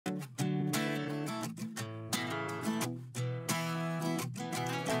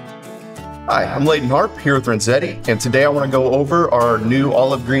Hi, I'm Leighton Harp here with Renzetti, and today I want to go over our new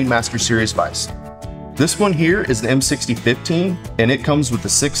olive green Master Series vise. This one here is the M6015, and it comes with the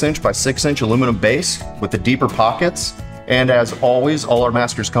 6" by 6" aluminum base with the deeper pockets. And as always, all our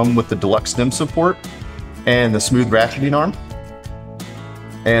masters come with the deluxe stem support and the smooth ratcheting arm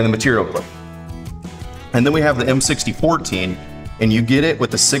and the material clip. And then we have the M6014, and you get it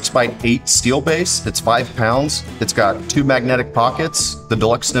with the 6x8 steel base. It's 5 pounds. It's got 2 magnetic pockets, the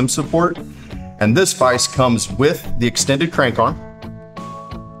deluxe stem support, and this vise comes with the extended crank arm.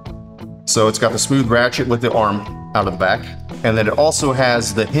 So it's got the smooth ratchet with the arm out of the back, and then it also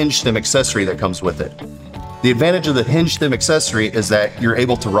has the hinge stem accessory that comes with it. The advantage of the hinge stem accessory is that you're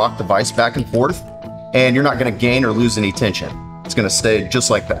able to rock the vise back and forth, and you're not going to gain or lose any tension. It's going to stay just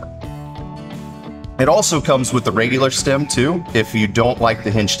like that. It also comes with the regular stem too, if you don't like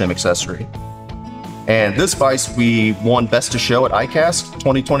the hinge stem accessory. And this vise we won Best to Show at ICAST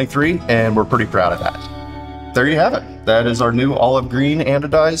 2023, and we're pretty proud of that. There you have it. That is our new olive green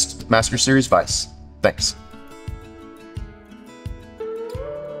anodized Master Series vise. Thanks.